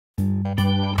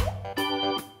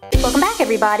Welcome back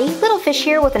everybody, Little Fish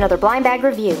here with another blind bag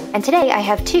review, and today I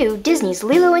have two Disney's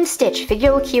Lilo and Stitch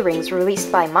Figural Keyrings released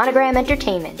by Monogram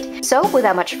Entertainment. So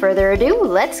without much further ado,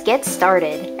 let's get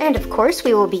started. And of course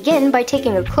we will begin by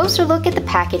taking a closer look at the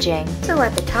packaging. So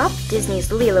at the top,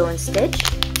 Disney's Lilo and Stitch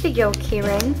Figural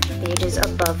Keyring, the ages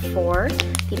above 4.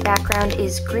 The background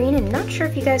is green, and not sure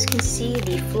if you guys can see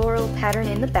the floral pattern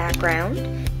in the background.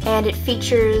 And it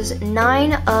features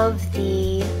 9 of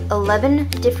the 11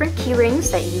 different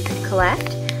keyrings that you could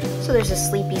collect. So there's a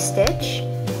Sleepy Stitch,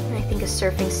 and I think a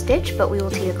Surfing Stitch, but we will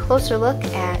take a closer look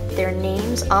at their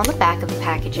names on the back of the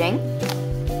packaging.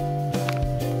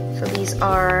 So these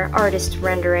are artist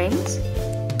renderings.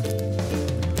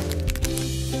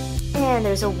 And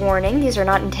there's a warning, these are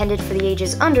not intended for the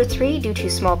ages under 3 due to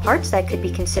small parts that could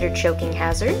be considered choking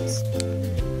hazards.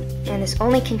 And this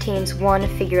only contains one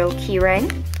Figural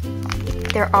keyring.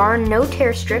 There are no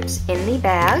tear strips in the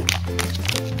bag.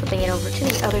 Flipping it over to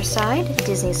the other side,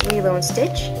 Disney's Lilo and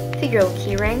Stitch Figural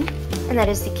keyring, and that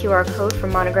is the QR code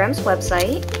from Monogram's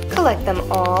website. Collect them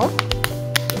all.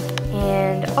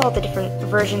 And all the different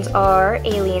versions are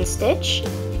Alien Stitch,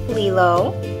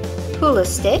 Lilo, Hula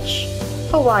Stitch,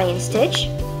 Hawaiian Stitch,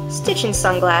 Stitch in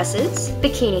Sunglasses,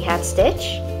 Bikini Hat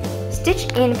Stitch, Stitch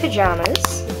in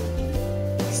Pajamas,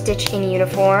 Stitch in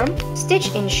Uniform,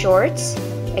 Stitch in Shorts,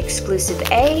 Exclusive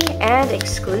A, and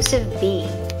Exclusive B.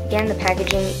 Again, the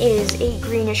packaging is a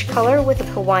greenish color with a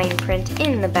Hawaiian print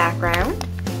in the background.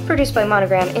 Produced by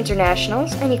Monogram International,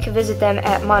 and you can visit them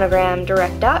at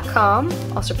monogramdirect.com,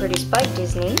 also produced by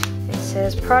Disney. It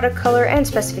says product color and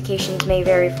specifications may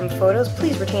vary from photos.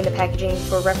 Please retain the packaging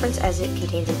for reference as it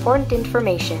contains important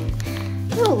information.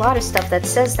 There's a lot of stuff that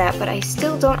says that, but I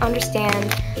still don't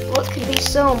understand what could be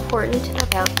so important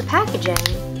about the packaging.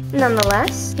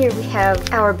 Nonetheless, here we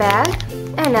have our bag,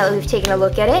 and now that we've taken a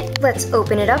look at it, let's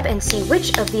open it up and see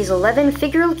which of these 11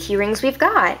 Figural keyrings we've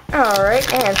got.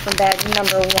 Alright, and from bag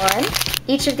number 1,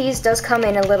 each of these does come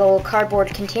in a little cardboard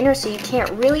container, so you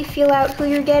can't really feel out who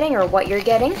you're getting or what you're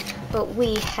getting. But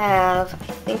we have,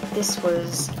 I think this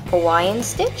was Hawaiian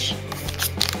Stitch.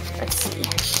 Let's see.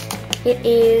 It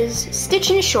is Stitch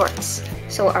in Shorts.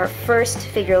 So our first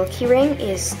Figural keyring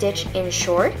is Stitch in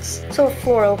Shorts. So a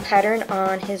floral pattern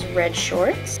on his red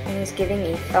shorts, and he's giving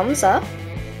a thumbs up.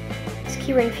 This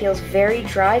keyring feels very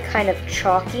dry, kind of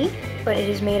chalky, but it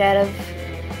is made out of,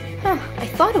 I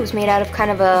thought it was made out of kind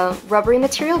of a rubbery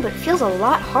material, but it feels a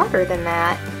lot harder than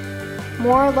that.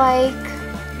 More like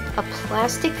a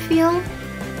plastic feel.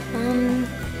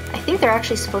 I think they're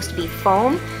actually supposed to be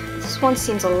foam. This one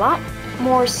seems a lot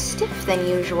more stiff than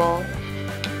usual.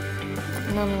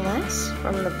 Nonetheless,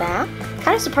 from the back,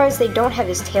 kind of surprised they don't have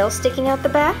his tail sticking out the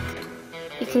back.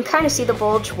 You can kind of see the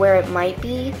bulge where it might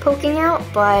be poking out,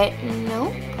 but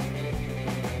no.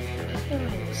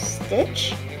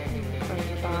 Stitch from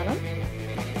the bottom,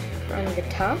 from the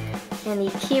top, and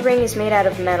the keyring is made out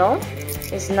of metal.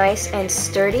 Is nice and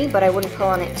sturdy, but I wouldn't pull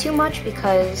on it too much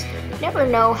because you never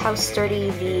know how sturdy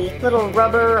the little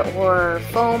rubber or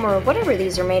foam or whatever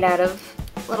these are made out of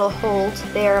little hold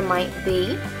there might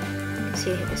be.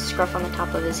 See the scruff on the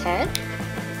top of his head.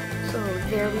 So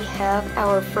there we have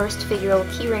our first Figural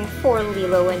keyring for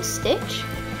Lilo and Stitch.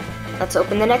 Let's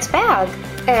open the next bag.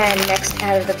 And next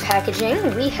out of the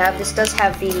packaging, we have, this does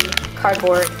have the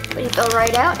cardboard, but it fell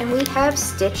right out, and we have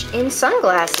Stitch in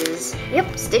Sunglasses.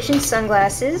 Yep, Stitch in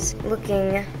Sunglasses,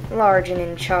 looking large and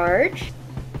in charge.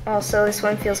 Also, this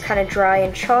one feels kind of dry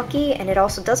and chalky, and it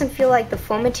also doesn't feel like the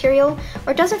foam material,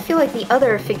 or doesn't feel like the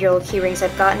other Figural keyrings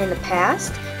I've gotten in the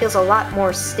past. Feels a lot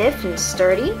more stiff and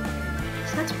sturdy.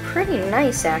 So that's pretty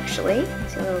nice, actually.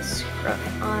 See a little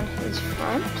scruff on his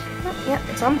front. Oh, yeah,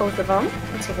 it's on both of them.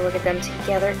 Let's take a look at them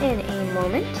together in a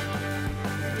moment.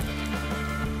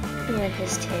 And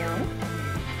his tail.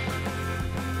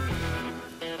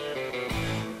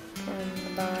 From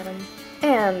the bottom.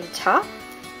 And the top.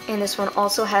 And this one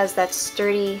also has that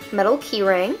sturdy metal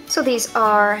keyring. So these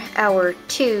are our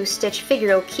 2 Stitch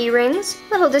Figural keyrings.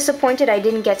 A little disappointed I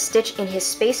didn't get Stitch in his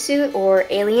spacesuit or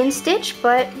Alien Stitch,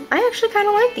 but I actually kind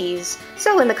of like these.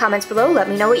 So in the comments below, let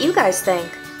me know what you guys think.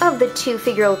 Of the 2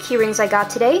 Figural keyrings I got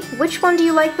today, which one do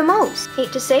you like the most?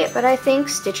 Hate to say it, but I think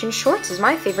Stitch in Shorts is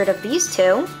my favorite of these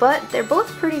 2, but they're both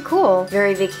pretty cool.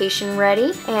 Very vacation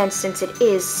ready, and since it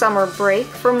is summer break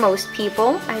for most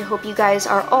people, I hope you guys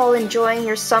are all enjoying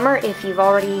your summer if you've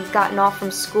already gotten off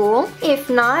from school. If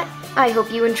not, I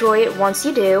hope you enjoy it once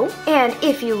you do. And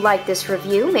if you like this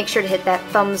review, make sure to hit that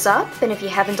thumbs up, and if you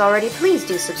haven't already, please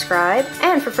do subscribe.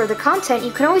 And for further content,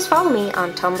 you can always follow me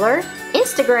on Tumblr,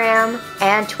 Instagram,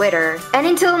 and Twitter. And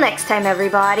until next time,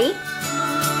 everybody,